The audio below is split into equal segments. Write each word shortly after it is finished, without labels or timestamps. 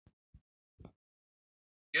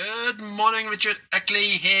Good morning, Richard Eckley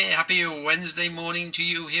here. Happy Wednesday morning to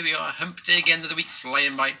you. Here we are, hump day again of the week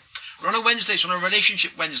flying by. We're on a Wednesday, so on a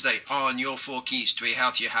Relationship Wednesday on your 4 keys to a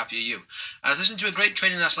healthier, happier you. I was listening to a great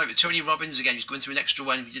training last night with Tony Robbins again. He's going through an extra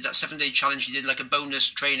one. We did that 7-day challenge. He did like a bonus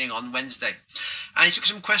training on Wednesday. And he took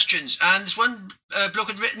some questions. And this one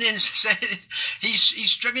bloke had written in, said he's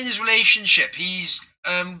struggling in his relationship. He's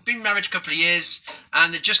been married a couple of years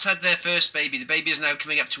and they've just had their first baby. The baby is now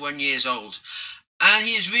coming up to 1 year old. And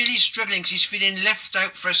he is really struggling because he's feeling left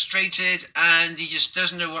out, frustrated, and he just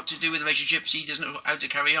doesn't know what to do with relationships. He doesn't know how to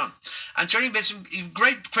carry on. And Tony made some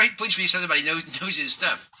great points for you, said about he knows his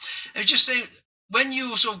stuff. And just saying, when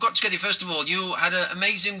you sort of got together, first of all, you had an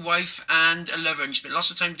amazing wife and a lover, and you spent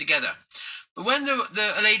lots of time together. But when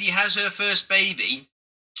the lady has her first baby,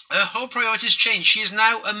 her whole priorities change. She is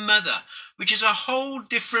now a mother, which is a whole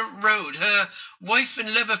different road. Her wife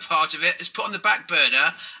and lover part of it is put on the back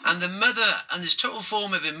burner, and the mother and this total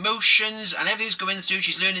form of emotions and everything's going through.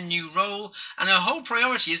 She's learning a new role, and her whole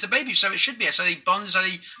priority is the baby. So it should be. So they bond, so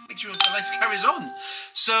they make sure the life carries on.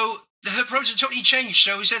 So her priorities totally changed.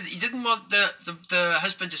 So he said he didn't want the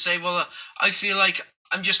husband to say, "Well, I feel like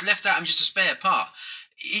I'm just left out. I'm just a spare part."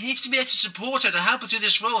 He needs to be able to support her, to help her through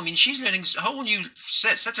this role. I mean, she's learning a whole new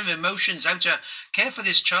set of emotions, how to care for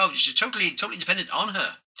this child, which is totally dependent on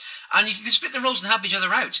her. And you can split the roles and help each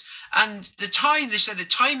other out. And the time, they said, the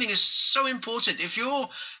timing is so important. If you're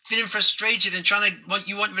feeling frustrated and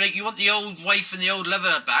you want the old wife and the old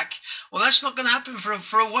lover back, well, that's not going to happen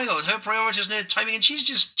for a while. Her priority is no timing, and she's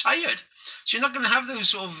just tired. She's not going to have those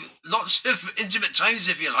sort of lots of intimate times,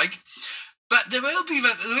 if you like. But there will be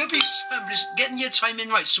some, just getting your timing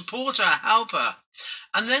right, support her, help her.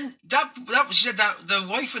 And then she said that the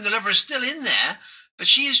wife and the lover are still in there, but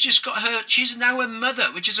she has just got she's now a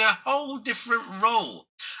mother, which is a whole different role.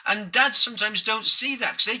 And dads sometimes don't see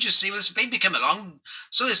that because they just see, well, this baby come along,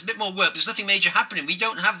 so there's a bit more work, there's nothing major happening. We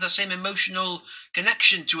don't have the same emotional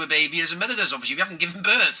connection to a baby as a mother does, obviously. We haven't given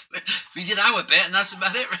birth. We did our bit, and that's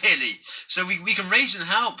about it, really. So we can raise and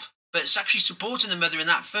help. But it's actually supporting the mother in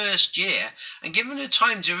that first year and giving her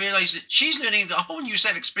time to realise that she's learning a whole new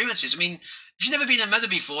set of experiences. I mean, if you've never been a mother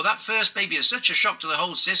before, that first baby is such a shock to the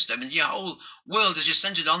whole system, and your whole world is just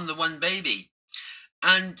centred on the one baby.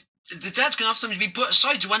 And the dad can often be put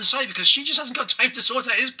aside to one side because she just hasn't got time to sort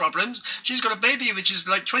out his problems. She's got a baby which is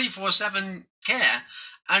like 24/7 care,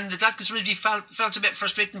 and the dad can sometimes be felt a bit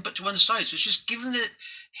frustrated and put to one side. So it's just given that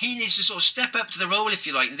he needs to sort of step up to the role, if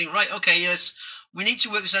you like, and think, right, okay, yes, we need to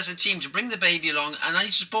work this as a team to bring the baby along, and I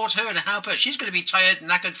need to support her and help her. She's going to be tired,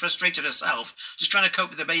 knackered, frustrated herself, just trying to cope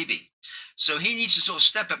with the baby. So he needs to sort of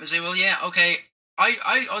step up and say, well, yeah, okay,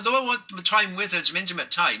 although I want time with her, some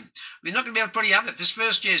intimate time, we're not going to be able to probably have it. This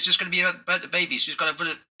first year is just going to be about the baby. So he's got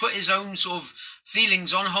to put his own sort of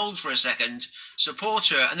feelings on hold for a second, support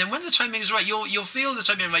her, and then when the timing is right, you'll feel the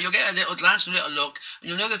timing is right. You'll get a little glance and a little look, and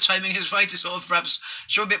you'll know the timing is right to sort of perhaps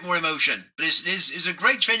show a bit more emotion. But it's a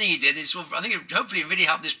great training he did. It's sort of, I think hopefully it really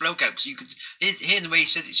helped this bloke out, because you could hear in the way he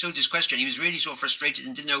said his question. He was really sort of frustrated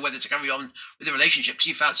and didn't know whether to carry on with the relationship because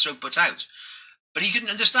he felt so put out. But he couldn't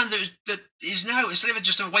understand that he's now, instead of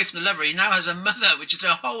just a wife and a lover, he now has a mother, which is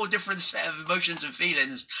a whole different set of emotions and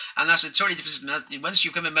feelings. And that's a totally different system. Once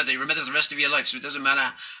you become a mother, you're a mother for the rest of your life. So it doesn't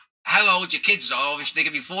matter how old your kids are. If they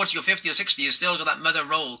can be 40 or 50 or 60, you've still got that mother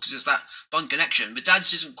role because it's that bond connection. But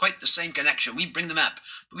dad's isn't quite the same connection. We bring them up,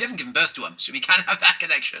 but we haven't given birth to them, so we can't have that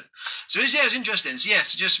connection. So it's interesting. So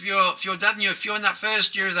yes, just for your dad and if you're in that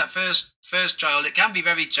first year of that first child, it can be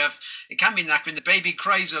very tough. It can be knackering. The baby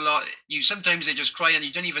cries a lot. Sometimes they just cry and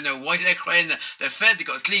you don't even know why they're crying. They're fed, they've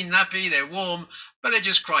got a clean nappy, they're warm, but they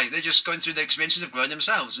just cry. They're just going through the experiences of growing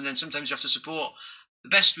themselves. And then sometimes you have to support the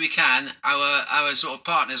best we can our sort of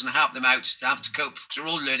partners and help them out to have to cope, because we're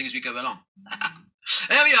all learning as we go along.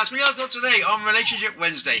 There we are. So we are today on Relationship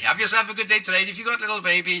Wednesday. Have yourself a good day today. And if you've got a little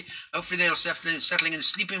baby, hopefully they'll settling and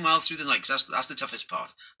sleeping well through the night, because that's the toughest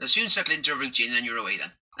part. They'll soon settle into a routine and then you're away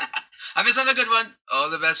then. Have yourself a good one. All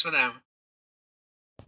the best for now.